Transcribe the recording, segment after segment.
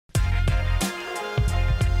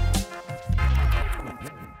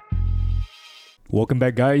Welcome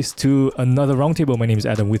back, guys, to another roundtable. My name is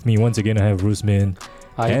Adam. With me once again, I have Rusmin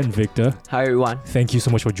and Victor. Hi, everyone. Thank you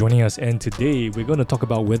so much for joining us. And today we're going to talk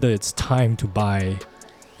about whether it's time to buy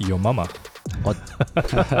your mama.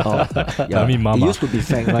 I mean mama. It used to be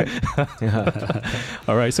Fang, right?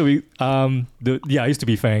 All right. So it used to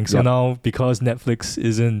be Fang. So now because Netflix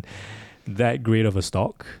isn't that great of a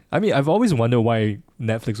stock. I mean, I've always wondered why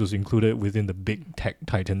Netflix was included within the big tech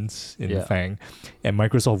titans in FANG and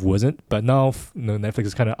Microsoft wasn't. But now Netflix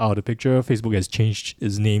is kind of out of the picture. Facebook has changed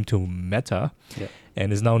its name to Meta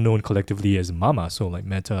and is now known collectively as MAMAA. So like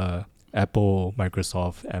Meta, Apple,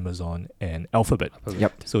 Microsoft, Amazon, and Alphabet.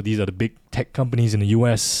 So these are the big tech companies in the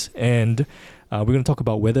US. And we're going to talk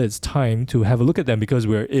about whether it's time to have a look at them because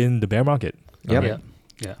we're in the bear market.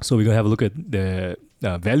 So we're going to have a look at the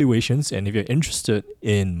valuations, and if you're interested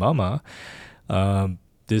in MAMAA,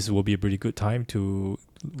 this will be a pretty good time to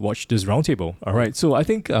watch this roundtable. All right. So I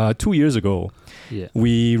think 2 years ago,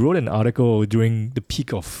 we wrote an article during the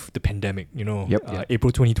peak of the pandemic,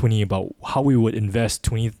 April 2020, about how we would invest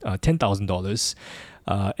 $10,000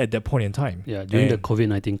 at that point in time. During the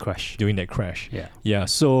COVID-19 crash. During that crash.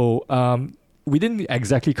 So we didn't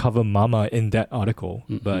exactly cover MAMAA in that article,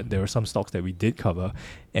 but there were some stocks that we did cover,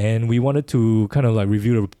 and we wanted to kind of like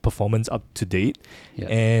review the performance up to date.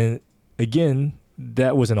 And again,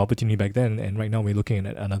 that was an opportunity back then, and right now we're looking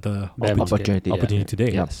at another opportunity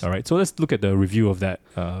today. All right, so let's look at the review of that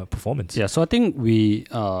performance. So I think we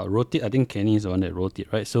wrote it. I think Kenny is the one that wrote it,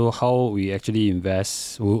 right? So how we actually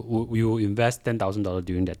invest, we will invest $10,000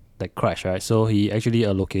 during that crash, right? So he actually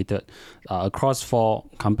allocated across 4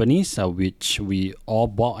 companies, which we all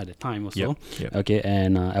bought at the time also. Okay,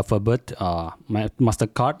 and Alphabet,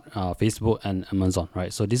 MasterCard, Facebook, and Amazon,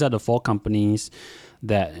 right? So these are the 4 companies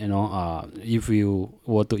that, if you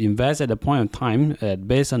were to invest at the point of time,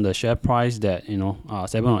 based on the share price that,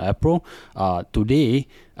 7th of April, today,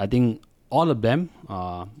 I think all of them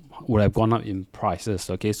would have gone up in prices.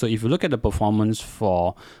 Okay, so if you look at the performance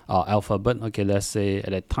for Alphabet, okay, let's say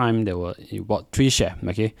at that time you bought 3 shares,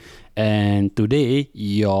 okay, and today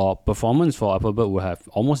your performance for Alphabet will have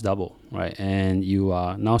almost doubled, right? And you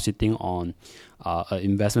are now sitting on an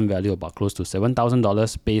investment value about close to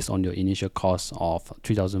 $7,000 based on your initial cost of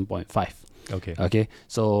 $3,000.5. Okay,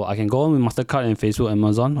 so I can go on with MasterCard and Facebook,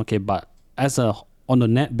 Amazon, okay, but on the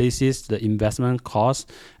net basis, the investment cost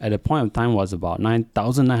at the point of time was about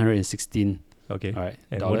 $9,916. Okay. All right.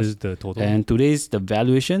 And what is the total? And today's the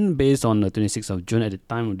valuation based on the 26th of June at the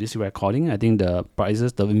time of this recording. I think the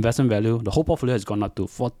prices, the investment value, the whole portfolio has gone up to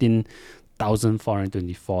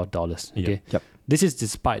 $14,424. Okay. This is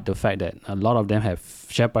despite the fact that a lot of them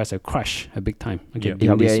share price have crashed a big time. Okay.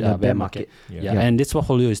 In this bear market. And this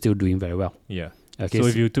portfolio is still doing very well. Okay. So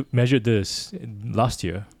if you measured this last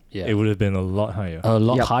year, it would have been a lot higher.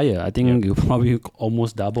 Higher. I think you probably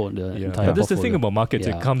almost doubled the entire But that's the thing about markets.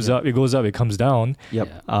 It comes up, it goes up, it comes down.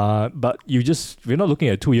 But we're not looking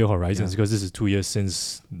at 2-year horizons because this is 2 years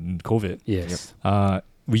since COVID.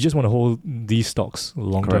 We just want to hold these stocks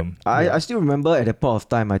long term. I still remember at that point of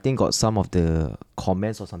time, I think got some of the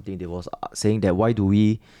comments or something, they was saying that why do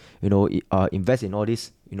we, invest in all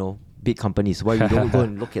these, big companies? Why we don't go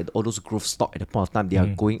and look at all those growth stock at the point of time? They are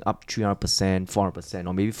going up 300%, 400%,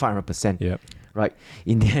 or maybe 500%. Right.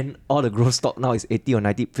 In the end, all the growth stock now is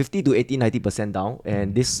 50 to 80, 90% down,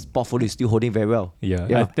 and this portfolio is still holding very well.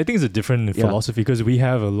 I think it's a different philosophy because we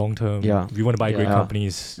have a long term. We want to buy great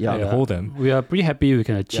companies and hold them. We are pretty happy we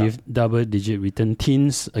can achieve double-digit return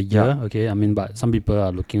teens a year. Okay, I mean, but some people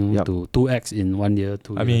are looking to 2x in 1 year.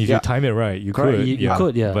 I mean, if you time it right, you could. You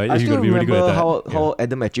could. But I still be really good remember at that. how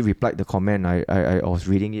Adam actually replied the comment. I was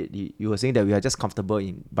reading it. You were saying that we are just comfortable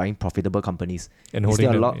in buying profitable companies and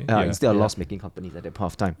holding them instead of loss-making companies at that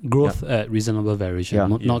point of time. Growth at reasonable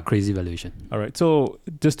valuation, not crazy valuation. All right. So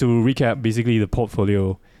just to recap, basically the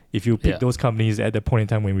portfolio, if you pick those companies at the point in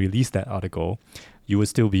time when we released that article, you would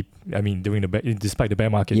still be, despite the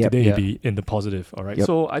bear market today, you'd be in the positive. All right.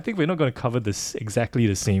 So I think we're not going to cover exactly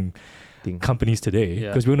the same companies today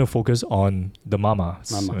because we're going to focus on the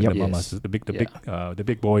MAMAAs, the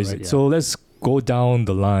big boys. Right, so let's go down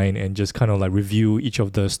the line and just kind of like review each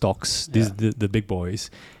of the stocks, the big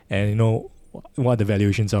boys, and what the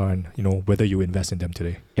valuations are and whether you invest in them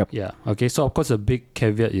today. Okay, so of course the big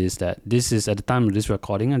caveat is that this is at the time of this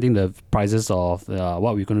recording. I think the prices of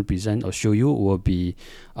what we're going to present or show you will be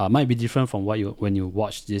might be different from when you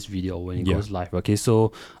watch this video when it goes live. Okay,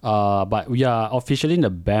 so but we are officially in the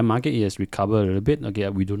bear market. It has recovered a little bit. Okay,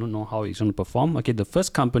 we do not know how it's going to perform. Okay, the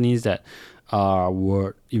first companies that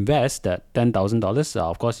would invest that $10,000,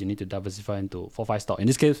 of course you need to diversify into 4-5 stock. In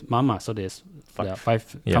this case, MAMAA. So there are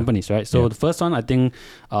 5 companies, right? So the first one, I think,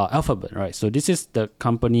 Alphabet, right? So this is the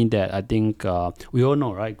company that I think we all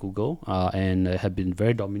know, right? Google, and have been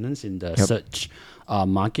very dominant in the search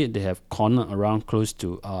market. They have cornered around close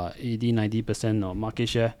to 80-90% of market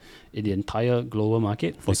share in the entire global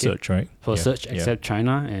market for search, right? For search, except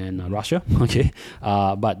China and Russia. Okay,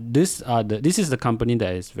 but this is the company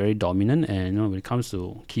that is very dominant, and when it comes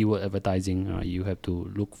to keyword advertising, you have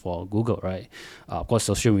to look for Google, right? Of course,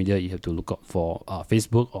 social media you have to look up for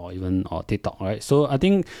Facebook or even TikTok, right? So I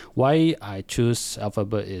think why I choose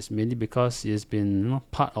Alphabet is mainly because it's been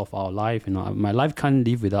part of our life. My life can't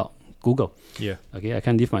live without Google. Yeah. Okay, I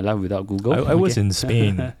can't live my life without Google. I was in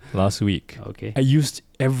Spain last week. Okay. I used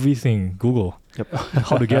everything Google.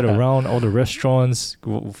 How to get around all the restaurants,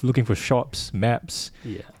 looking for shops, maps.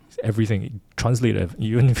 Yeah. Everything. Translate.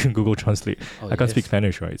 Even if you Google Translate. I can't speak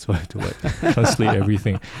Spanish, right? So I have to translate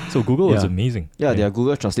everything. So Google is amazing. Yeah, their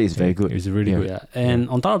Google Translate is very good. It's really good. Yeah. And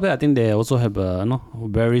on top of it, I think they also have a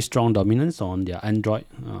very strong dominance on their Android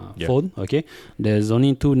phone. Okay. There's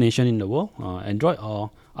only 2 nations in the world, Android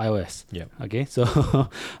or iOS. Yeah. Okay. So,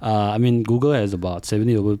 Google has about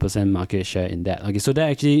 70% market share in that. Okay. So that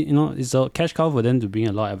actually, it's a cash cow for them to bring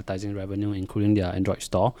a lot of advertising revenue, including their Android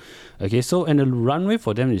store. Okay. So, and the runway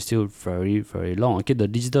for them is still very, very long. Okay. The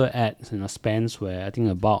digital ads, spans where I think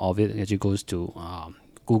a bulk of it actually goes to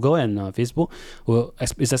Google and Facebook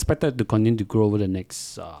is expected to continue to grow over the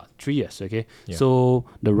next 3 years. Okay. Yeah. So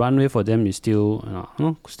the runway for them is still,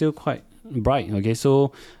 still quite bright. Okay.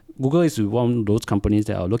 So Google is one of those companies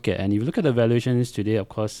that I'll look at, and if you look at the valuations today, of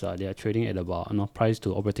course, they are trading at about price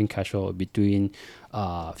to operating cash flow between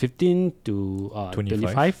 15 to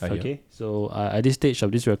 25. Okay, so at this stage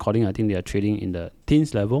of this recording, I think they are trading in the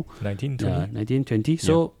teens level, 19-20.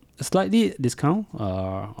 So slightly discount,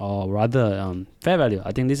 or rather fair value.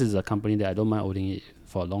 I think this is a company that I don't mind owning it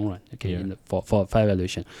for a long run. Okay, for fair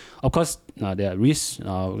valuation. Of course, there are risks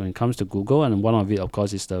when it comes to Google, and one of it, of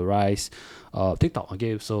course, is the rise of TikTok.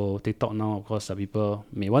 Okay, so TikTok now, of course, people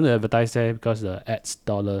may want to advertise there because the ads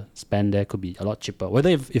dollar spend there could be a lot cheaper. Whether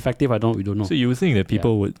effective, we don't know. So you would think that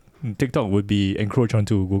TikTok would be encroach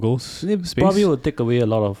onto Google's space? Probably will take away a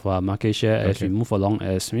lot of market share as we move along.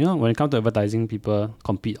 As when it comes to advertising, people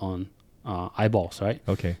compete on eyeballs, right?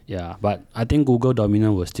 Okay. Yeah, but I think Google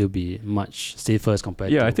dominant will still be much safer as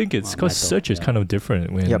compared to I think it's because search is kind of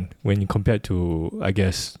different when you compare to, I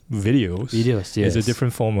guess, videos. Yes. It's a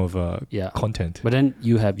different form of content. But then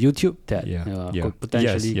you have YouTube that could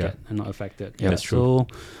potentially get affected. Yeah, that's true. So,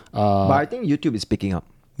 but I think YouTube is picking up.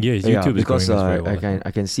 Yeah, YouTube is because very well.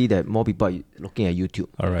 I can see that more people are looking at YouTube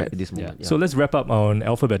at this moment. Yeah. So let's wrap up on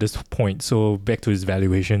Alphabet at this point. So back to its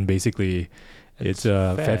valuation, basically. It's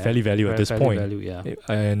fairly value at this point,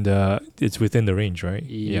 and it's within the range, right?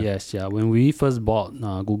 Yes, When we first bought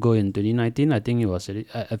Google in 2019, I think it was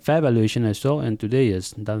a fair valuation as well, and today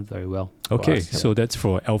it's done very well. Okay, so that's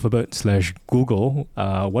for Alphabet/Google.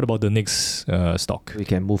 What about the next stock? We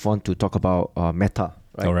can move on to talk about Meta,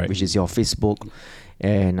 right? All right. Which is your Facebook.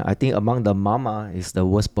 And I think among the MAMAA is the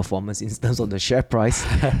worst performance in terms of the share price,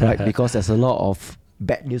 right? Because there's a lot of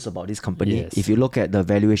bad news about this company. Yes. If you look at the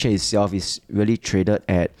valuation itself, it's really traded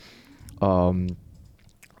at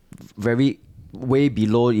very way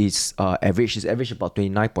below its average. It's average about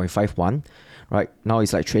 29.51, right? Now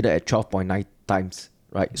it's like traded at 12.9 times,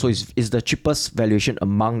 right? So it's the cheapest valuation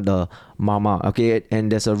among the MAMAA, okay?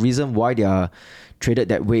 And there's a reason why they are traded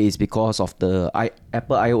that way is because of the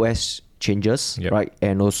Apple iOS changes, right?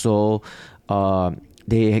 And also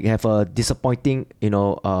they have a disappointing,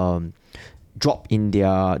 drop in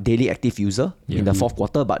their daily active user in the fourth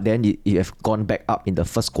quarter, but then it have gone back up in the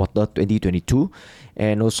first quarter 2022,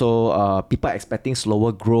 and also people are expecting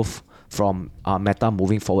slower growth from Meta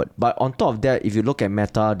moving forward. But on top of that, if you look at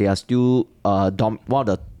Meta, they are still one of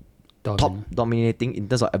the top dominating in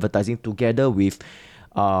terms of advertising together with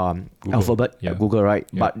Alphabet, Google, right?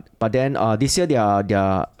 But then this year they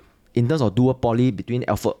are in terms of duopoly between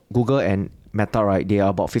Google and Meta, right? They are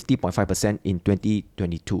about 50.5% in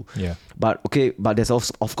 2022. Yeah. But there's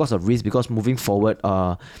also, of course, a risk because moving forward,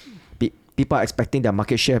 people are expecting their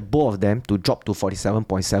market share, both of them, to drop to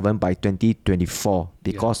 47.7 by 2024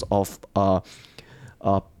 because of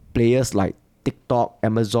players like TikTok,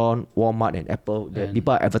 Amazon, Walmart, and Apple. That And-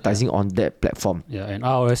 people are advertising on that platform. Yeah, and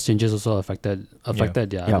iOS changes also affected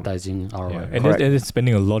their advertising ROI. Yeah. right? And they're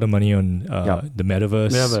spending a lot of money on Yeah. the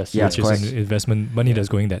metaverse, Metaverse, Yeah, which is correct. an investment money that's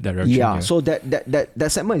going that direction. Yeah, so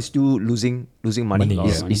that segment is still losing money.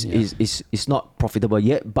 Money, It's not profitable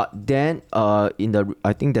yet. But then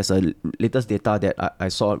I think there's a latest data that I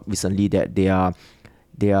saw recently that they are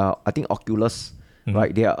I think Oculus,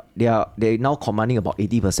 right? They're now commanding about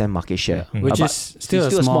 80% market share, Which but is still a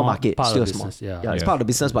a small small market. part Still of a small, business, yeah. it's Yeah. part of the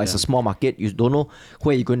business, but it's a small market. You don't know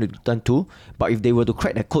where you're going to turn to. But if they were to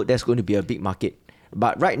crack that code, that's going to be a big market.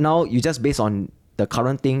 But right now, you just based on the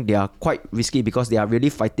current thing, they are quite risky because they are really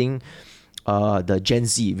fighting the Gen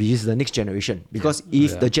Z, which is the next generation. Because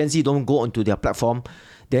if the Gen Z don't go onto their platform,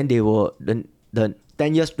 then they will the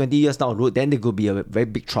 10 years, 20 years down the road, then there could be a very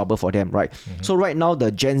big trouble for them, right? So right now, the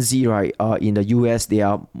Gen Z, right, in the US, they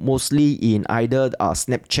are mostly in either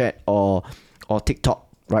Snapchat or TikTok,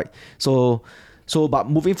 right? So but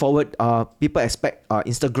moving forward, people expect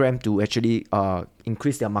Instagram to actually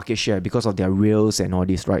increase their market share because of their reels and all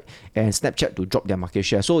this, right? And Snapchat to drop their market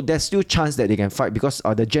share. So there's still chance that they can fight because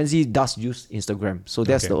the Gen Z does use Instagram. So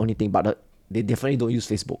that's the only thing. But they definitely don't use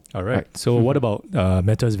Facebook. All right. So what about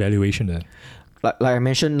Meta's valuation then? Like I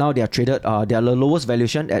mentioned, now they are traded. They are the lowest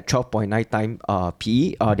valuation at 12.9 time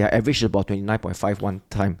PE. Their average is about 29.51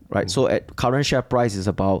 time, right? So at current share price is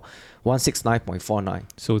about 169.49.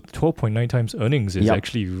 So 12.9 times earnings is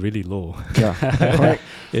actually really low. Yeah, correct.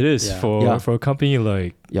 It is for a company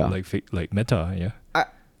like Meta. Yeah.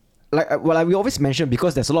 Like we always mention,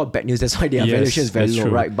 because there's a lot of bad news. That's why their valuation is very that's low,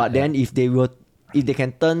 true. right? But then if they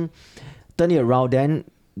can turn it around, then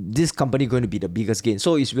this company going to be the biggest gain.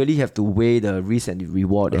 So it's really have to weigh the risk and the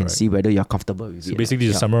reward and see whether you're comfortable with it. So basically,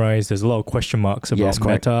 to summarize, there's a lot of question marks about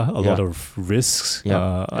Meta, a lot of risks,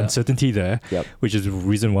 uncertainty there, which is the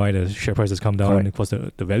reason why the share price has come down, and of course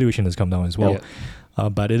the valuation has come down as well.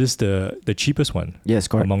 But it is the cheapest one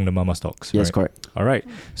among the MAMAA stocks. Yes, right? correct. All right.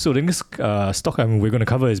 So the next stock we're going to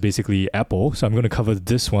cover is basically Apple. So I'm going to cover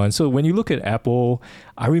this one. So when you look at Apple,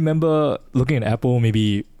 I remember looking at Apple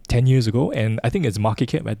maybe 10 years ago, and I think its market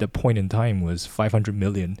cap at that point in time was 500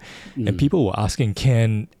 million. And people were asking,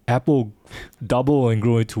 can Apple double and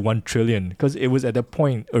grow it to 1 trillion? Because it was at that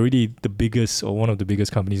point already the biggest or one of the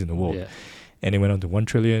biggest companies in the world. And it went on to 1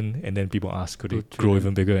 trillion, and then people asked, could it grow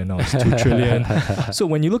even bigger? And now it's 2 trillion. So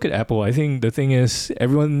when you look at Apple, I think the thing is,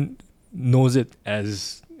 everyone knows it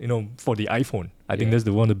as, for the iPhone. I think that's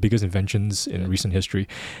one of the biggest inventions in recent history.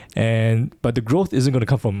 But the growth isn't going to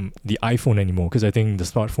come from the iPhone anymore, because I think the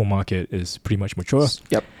smartphone market is pretty much mature.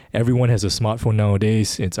 Yep. Everyone has a smartphone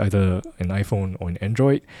nowadays. It's either an iPhone or an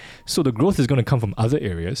Android. So the growth is going to come from other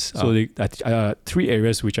areas. So three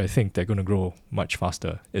areas which I think they're going to grow much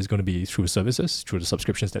faster is going to be through services, through the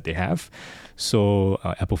subscriptions that they have. So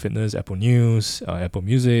Apple Fitness, Apple News, Apple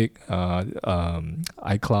Music,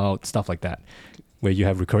 iCloud, stuff like that, where you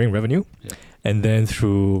have recurring revenue. And then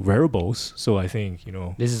through wearables. So I think,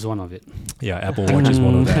 this is one of it. Yeah, Apple Watch is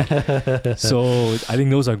one of that. So I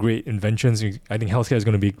think those are great inventions. I think healthcare is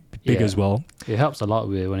going to be big as well. It helps a lot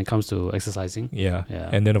when it comes to exercising. Yeah.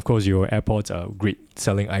 And then, of course, your AirPods are a great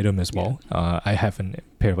selling item as well. I have a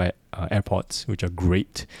pair of AirPods, which are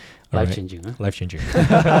great. Life-changing, huh? Life-changing.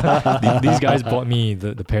 These guys bought me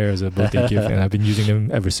the pair as a birthday gift, and I've been using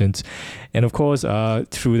them ever since. And of course,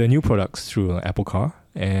 through their new products, through Apple Car,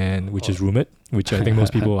 which is rumored, which I think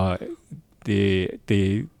most people are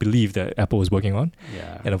they believe that Apple is working on.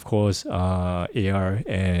 And of course, AR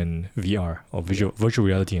and VR, or virtual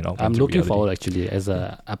reality and augmented reality. I'm looking forward, actually, as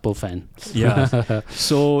an Apple fan.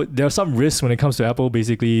 So there are some risks when it comes to Apple.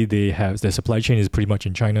 Basically, their supply chain is pretty much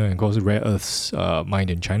in China, and of course, rare earths mined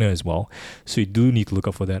in China as well. So you do need to look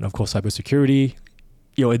out for that. And of course, cybersecurity.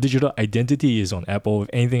 Your digital identity is on Apple. If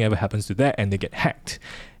anything ever happens to that and they get hacked,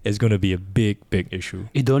 it's going to be a big issue.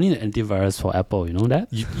 You don't need an antivirus for Apple, you know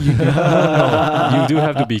that? You do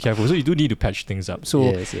have to be careful. So you do need to patch things up. So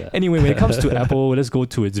anyway, when it comes to Apple, let's go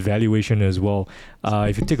to its valuation as well.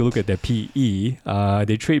 If you take a look at their PE,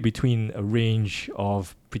 they trade between a range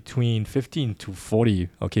of between 15 to 40.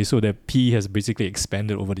 Okay, so their PE has basically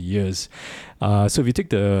expanded over the years. So if you take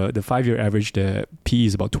the 5-year average, the PE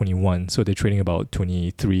is about 21. So they're trading about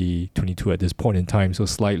 23, 22 at this point in time. So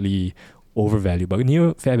slightly overvalued, but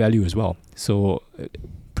near fair value as well. So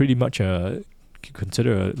pretty much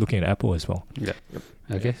consider looking at Apple as well.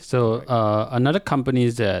 Okay, so another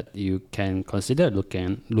companies that you can consider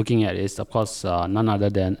looking at is, of course, none other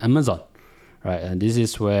than Amazon. right? And this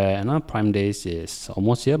is where Prime Days is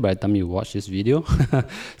almost here by the time you watch this video.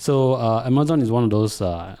 So Amazon is one of those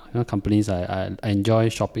companies I enjoy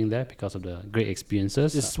shopping there because of the great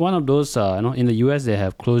experiences. It's one of those, in the US they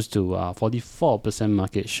have close to 44%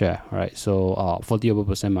 market share, right? So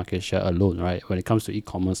 40% market share alone, right? When it comes to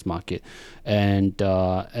e-commerce market. And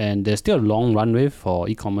there's still a long runway for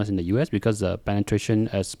e-commerce in the US because the penetration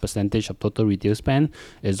as percentage of total retail spend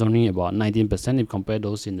is only about 19%. If you compare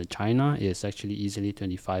those in China, it's actually easily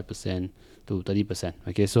 25% to 30%.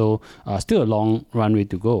 Okay, so still a long runway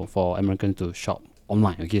to go for Americans to shop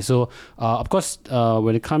online. Okay, so of course,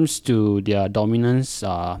 when it comes to their dominance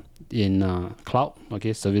in cloud,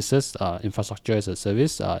 okay, services, infrastructure as a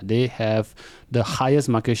service, they have the highest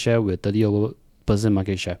market share with 30%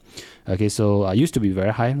 market share. Okay, so used to be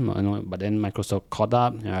very high, but then Microsoft caught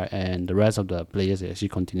up, and the rest of the players actually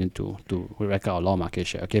continue to rack out a lot of market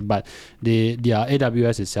share. Okay, but their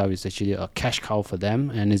AWS itself is actually a cash cow for them,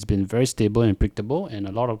 and it's been very stable and predictable. And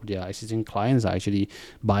a lot of their existing clients are actually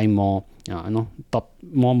buying more,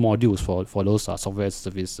 more modules for those software as a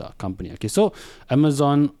service company. Okay, so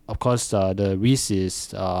Amazon, of course, the risk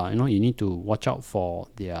is you need to watch out for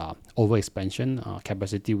their overexpansion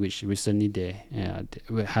capacity, which recently they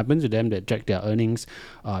happened to them that dragged their earnings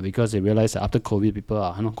because they realized that after COVID, people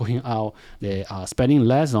are not going out, they are spending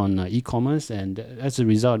less on e-commerce, and as a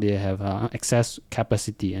result, they have excess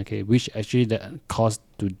capacity. Okay, which actually that caused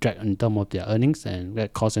to drag in terms of their earnings, and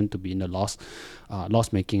that caused them to be in the loss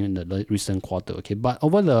making in the recent quarter. Okay, but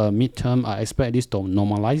over the midterm, I expect this to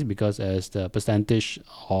normalize because as the percentage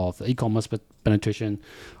of e-commerce penetration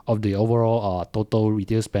of the overall total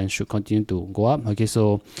retail spend should continue to go up. Okay,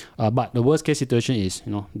 so but the worst case situation is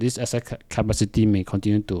this asset capacity may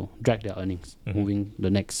continue to drag their earnings moving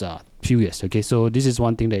the next few years. Okay, so this is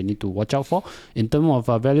one thing that you need to watch out for in terms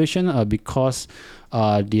of valuation because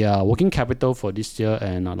their working capital for this year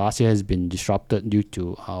and last year has been disrupted due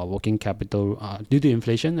to working capital due to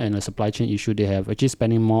inflation and a supply chain issue. They have actually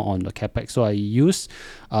spending more on the capex. So I use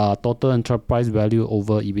total enterprise value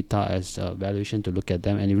over EBITDA as valuation to look at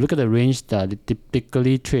them. And if you look at the range, they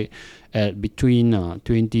typically trade at between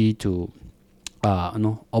 20 to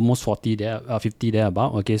almost 40 there, 50 there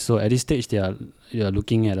about. Okay, so at this stage they are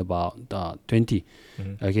looking at about 20.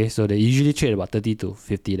 Okay, so they usually trade about 30 to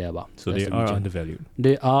 50 there about. So they are undervalued.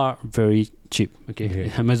 They are very cheap.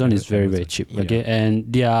 Okay, Amazon is very cheap. Okay,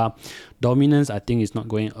 and their dominance I think is not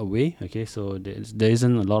going away. Okay, so there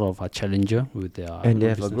isn't a lot of challenger with their and they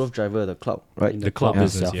have business. a growth driver, the cloud, right? The cloud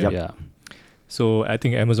business, itself, yeah. So I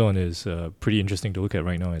think Amazon is pretty interesting to look at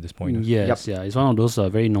right now at this point. Yes, it's one of those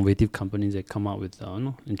very innovative companies that come out with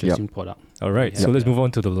interesting product. All right, so let's move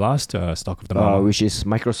on to the last stock of the MAMAA, which is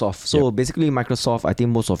Microsoft. So basically, Microsoft, I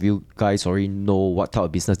think most of you guys already know what type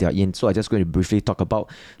of business they are in. So I'm just going to briefly talk about.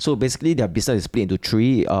 So basically, their business is split into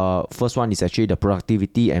three. First one is actually the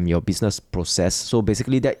productivity and your business process. So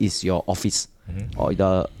basically, that is your office or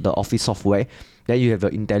the office software. Then you have the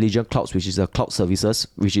intelligent clouds, which is the cloud services,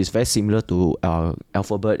 which is very similar to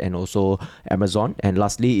Alphabet and also Amazon. And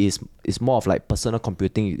lastly is more of like personal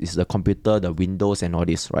computing. It's the computer, the Windows and all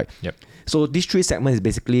this, right? Yep. So these three segments is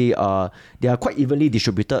basically they are quite evenly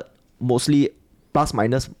distributed, mostly plus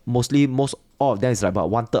minus, most all of them is like about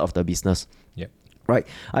 1/3 of the business. Yep. Right.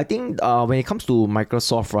 I think when it comes to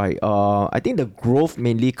Microsoft, right, I think the growth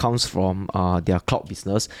mainly comes from their cloud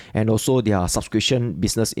business and also their subscription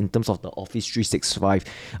business in terms of the Office 365.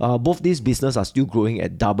 Both these businesses are still growing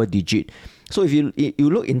at double digit. So if you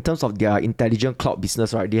look in terms of their intelligent cloud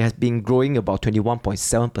business, right, they have been growing about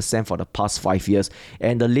 21.7% for the past 5 years.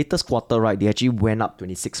 And the latest quarter, right, they actually went up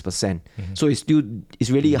 26%. So it's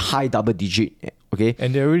really a high double digit. Okay.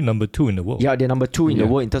 And they're already number 2 in the world. Yeah, they're number 2 in the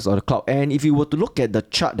world in terms of the cloud. And if you were to look at the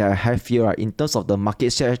chart that I have here, right, in terms of the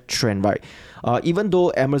market share trend, right, even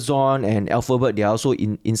though Amazon and Alphabet, they are also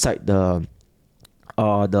inside the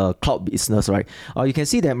cloud business, right? You can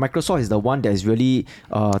see that Microsoft is the one that is really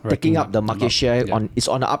taking up the market share. It's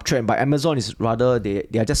on the uptrend, but Amazon is rather they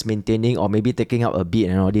are just maintaining or maybe taking up a bit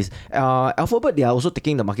and all this. Alphabet, they are also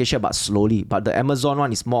taking the market share but slowly. But the Amazon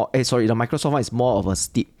one is more. The Microsoft one is more of a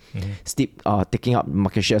steep taking up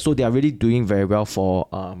market share. So they are really doing very well for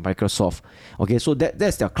Microsoft. Okay, so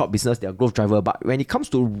that's their cloud business, their growth driver. But when it comes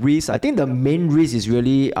to risk, I think the main risk is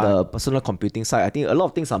really the personal computing side. I think a lot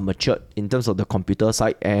of things are matured in terms of the computer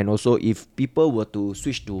side, and also if people were to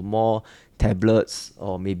switch to more tablets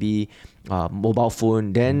or maybe mobile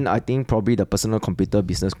phone, then I think probably the personal computer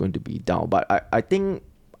business is going to be down. But I think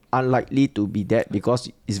unlikely to be that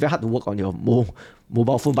because it's very hard to work on your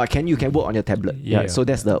mobile phone, but you can work on your tablet. So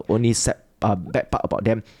that's the only bad part about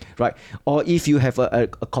them, right? Or if you have a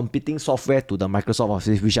competing software to the Microsoft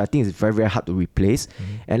Office, which I think is very, very hard to replace.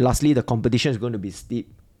 And lastly, the competition is going to be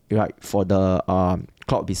steep, right, for the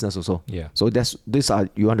cloud business also. Yeah. So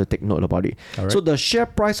you want to take note about it. All right. So the share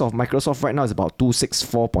price of Microsoft right now is about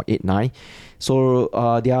 264.89.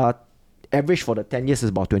 So their average for the 10 years is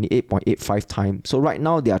about 28.85 times. So right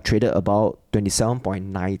now they are traded about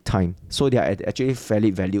 27.9 times. So they are actually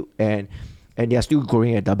fairly valued, and they are still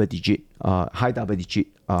growing at high double digit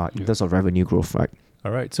in terms of revenue growth, right?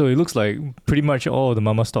 All right. So it looks like pretty much all of the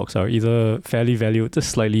MAMAA stocks are either fairly valued, just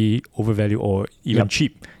slightly overvalued, or even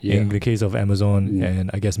cheap in the case of Amazon and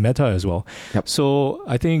I guess Meta as well. Yep. So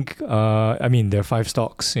I think, there are 5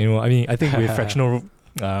 stocks. I think with fractional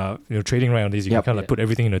trading right on these, you can kind of put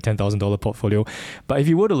everything in a $10,000 portfolio. But if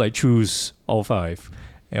you were to like choose all 5,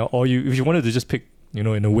 or if you wanted to just pick,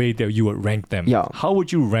 in a way that you would rank them, how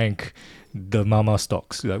would you rank the MAMAA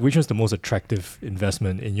stocks? Like, which one's the most attractive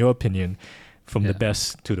investment in your opinion, from the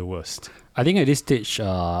best to the worst? I think at this stage,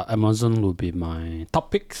 Amazon will be my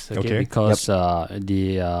top picks, because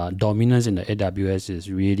the dominance in the AWS is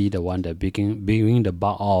really the one that bringing the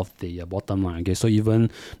bulk of the bottom line. Okay, so even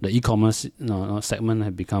the e-commerce segment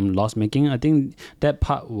have become loss-making. I think that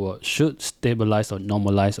part should stabilize or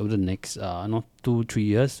normalize over the next 2-3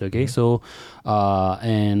 years. Okay, so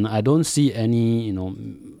and I don't see any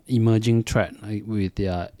emerging threat with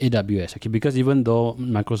their AWS. Okay, because even though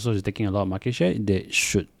Microsoft is taking a lot of market share,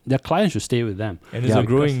 their clients should stay with them. And it's a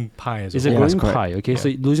growing pie as well. It's a growing pie. Okay, so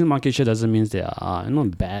losing market share doesn't mean they are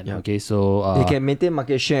not bad. Yeah. Okay, so they can maintain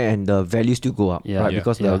market share and the value still go up, right?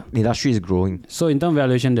 Because the industry is growing. So in terms of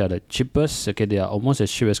valuation, they are the cheapest. Okay, they are almost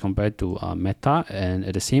as cheap as compared to Meta, and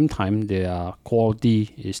at the same time, their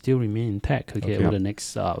quality is still remain intact. Okay, over the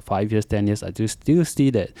next 5 years, 10 years, I do still see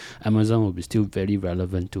that Amazon will be still very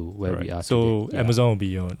relevant to where we are. So today. Amazon will be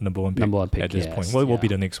your number one pick at this point. What will be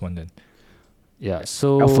the next one then? Yeah,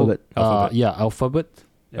 so Alphabet. Alphabet.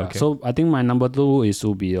 Yeah. Okay. So I think my number 2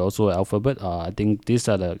 will be also Alphabet. I think this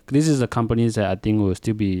is the companies that I think will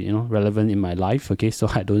still be relevant in my life. Okay, so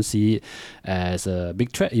I don't see it as a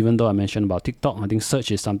big threat. Even though I mentioned about TikTok, I think search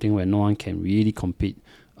is something where no one can really compete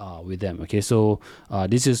with them. Okay, so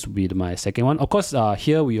this is with my second one. Of course,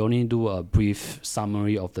 here we only do a brief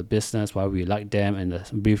summary of the business, why we like them, and the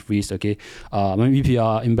brief risk. Okay, maybe if you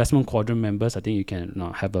are investment quadrant members, I think you can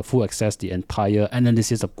have a full access the entire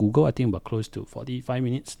analysis of Google. I think about close to 45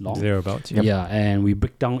 minutes long. Thereabouts. Yeah, and we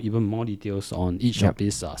break down even more details on each of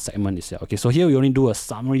these segment itself. Okay, so here we only do a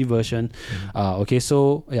summary version. Okay,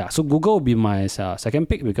 so Google will be my second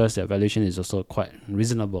pick because their valuation is also quite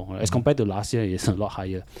reasonable as compared to last year. It's a lot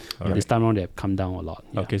higher. This time around they have come down a lot.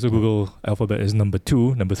 Okay, so Google Alphabet is number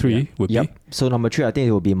 2. Number 3 would be? So number 3, I think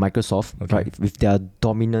it will be Microsoft, right? With their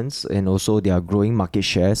dominance and also their growing market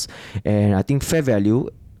shares, and I think fair value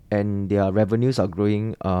and their revenues are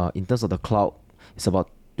growing. In terms of the cloud, it's about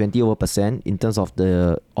 20%. In terms of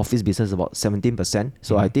the office business, about 17%.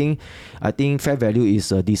 So I think fair value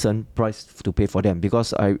is a decent price to pay for them,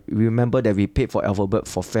 because I remember that we paid for Alphabet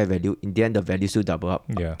for fair value. In the end, the value still double up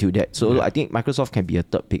to that. So I think Microsoft can be a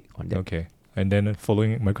third pick on that. Okay. And then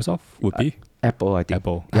following Microsoft would be? Apple, I think.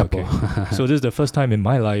 Apple. Okay. So this is the first time in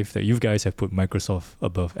my life that you guys have put Microsoft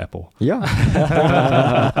above Apple. Yeah.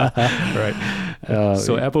 Right.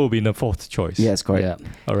 So Apple will be in the 4th choice. Yes, correct. Yeah.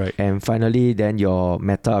 All right. And finally, then your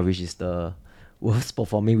Meta, which is the worst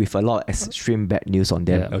performing, with a lot of extreme bad news on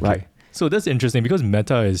them, right? So that's interesting because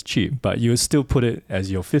Meta is cheap, but you still put it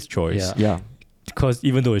as your 5th choice. Yeah. Because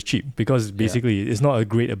even though it's cheap, because basically it's not as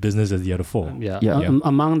great a business as the other 4.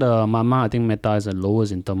 Among the MAMAA, I think Meta is the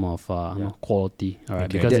lowest in terms of quality,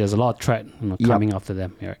 because there's a lot of threat coming after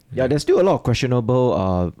them. Yeah, there's still a lot of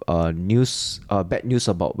questionable news, bad news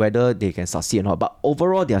about whether they can succeed or not. But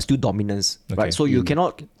overall, they are still dominance, right? So you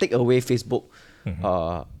cannot take away Facebook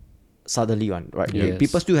suddenly, right? Yes.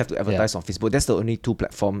 People still have to advertise on Facebook. That's the only 2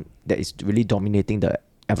 platform that is really dominating the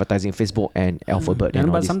advertising, Facebook and Alphabet.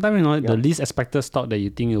 But sometimes the least expected stock that you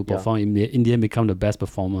think will perform in the end become the best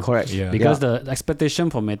performer. Correct. Because the expectation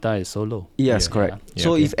for Meta is so low. Yes, correct.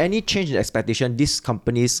 So if any change in expectation, this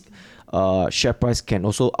company's share price can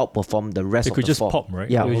also outperform the rest of the 4. It could just pop, right?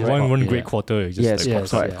 Yeah, one great quarter. It just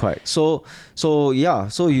correct. So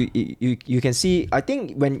you can see. I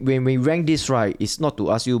think when we rank this, right, it's not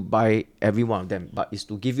to ask you buy every one of them, but it's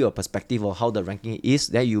to give you a perspective of how the ranking is.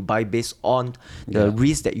 Then you buy based on the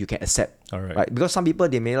risk that you can accept. All right. Right? Because some people,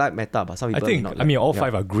 they may like Meta, but some I people think, may not I mean, like. all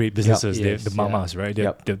five are great businesses. Yes, They're the mamas, right? They're,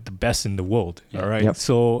 Yep. they're the best in the world. Yeah. All right. Yep.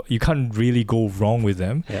 So you can't really go wrong with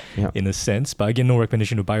them Yeah. in a sense. But again, no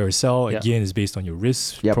recommendation to buy or sell. Yeah. Again, it's based on your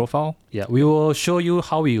risk Yep. profile. Yeah, we will show you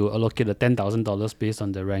how we will allocate the $10,000 based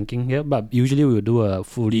on the ranking here, but usually we will do a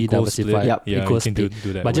fully Equal split. diversified Yep. Yeah, equal you can split.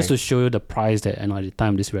 do that. But just way. to show you the price that at the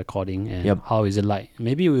time this recording and Yep. how is it like.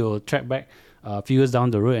 Maybe we will track back a few years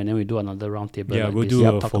down the road and then we do another roundtable. Yeah, like we'll this. do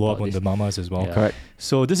a Talk follow up about on this. the mamas as well. Yeah. Correct.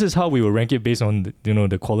 So this is how we will rank it based on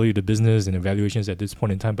the quality of the business and evaluations at this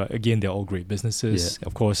point in time. But again, they're all great businesses.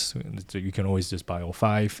 Of course, you can always just buy all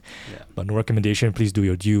five. Yeah. But no recommendation. Please do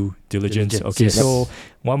your due diligence. Diligence, Okay, yes. so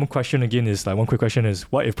one more question again is one quick question is,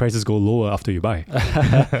 what if prices go lower after you buy?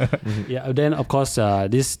 Yeah, then of course,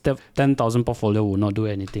 this 10,000 portfolio will not do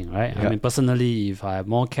anything, right? I Yeah. mean, personally, if I have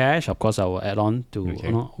more cash, of course, I will add on to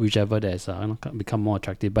Okay. whichever that's become more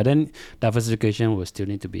attractive. But then diversification will still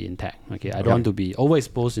need to be intact. Okay, I don't Yeah. want to be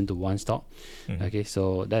overexposed into one stock. Mhm. Okay,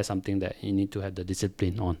 so that's something that you need to have the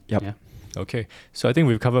discipline on. Yep. Yeah. Okay, so I think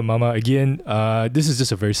we've covered MAMAA again. This is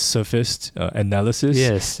just a very surfaced analysis.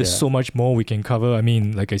 Yes. There's so much more we can cover. I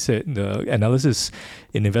mean, like I said, the analysis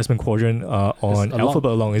in investment quadrant on a lot-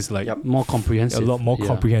 Alphabet alone is like Yep. more comprehensive. a lot more Yeah.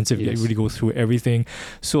 comprehensive. Yes. It really goes through everything.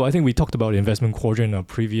 So I think we talked about investment quadrant in a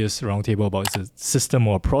previous roundtable about it's a system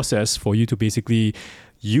or a process for you to basically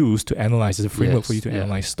use to analyze, as a framework for you Yes, to yeah.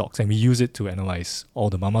 analyze stocks, and we use it to analyze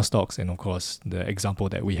all the MAMAA stocks, and of course the example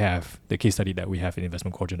that we have, the case study that we have in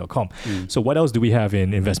investmentquadrant.com. So what else do we have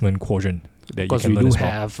in investment quadrant that you Because can we learn do as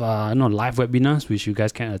well? have live webinars which you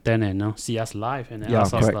guys can attend and see us live and Yeah,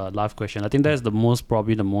 ask us correct. live question. I think that's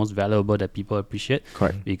probably the most valuable that people appreciate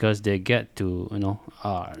Correct. because they get to see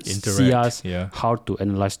Interact, us yeah. how to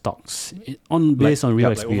analyze stocks based on real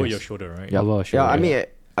Like over your experience. shoulder, right? Yeah. Over our Yeah, shoulder, I yeah. mean,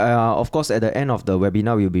 of course, at the end of the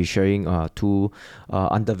webinar, we'll be sharing two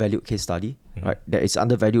undervalued case study. Right, that is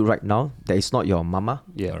undervalued right now. That is not your MAMAA.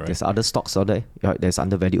 Yeah. Alright. There's other stocks out there. There's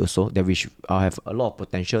undervalued also. That which have a lot of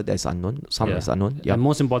potential. That's unknown. Some Yeah. is unknown. Yeah. And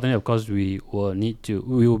most importantly, of course, we will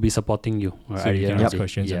be supporting you. So you can ask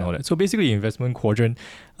questions and all that. So basically, investment quadrant,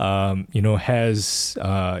 has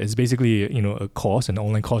it's basically a course, an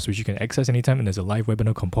online course which you can access anytime, and there's a live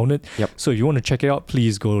webinar component. Yep. So if you want to check it out,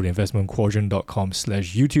 please go to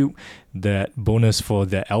investmentquadrant.com/YouTube. That bonus for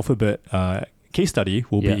the Alphabet case study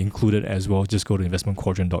will Yeah. be included as well. Just go to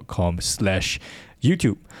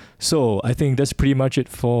investmentquadrant.com/YouTube. So I think that's pretty much it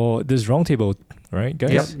for this roundtable, right,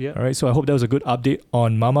 guys? Yep. All right. So I hope that was a good update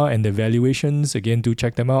on MAMAA and the valuations. Again, do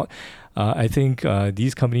check them out. I think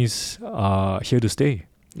these companies are here to stay.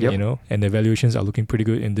 Yep. And the valuations are looking pretty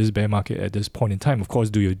good in this bear market at this point in time. Of course,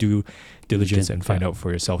 do your due diligence and find out for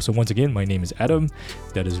yourself. So once again, my name is Adam.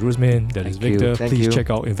 That is Rusmin. That is Thank you. Victor. Thank Please you. check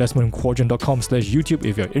out investmentquadrant.com/YouTube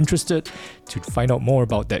if you're interested to find out more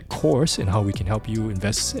about that course and how we can help you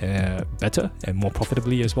invest better and more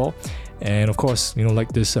profitably as well. And of course,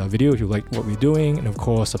 like this video if you like what we're doing. And of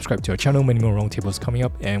course, subscribe to our channel. Many more roundtables coming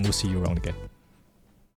up, and we'll see you around again.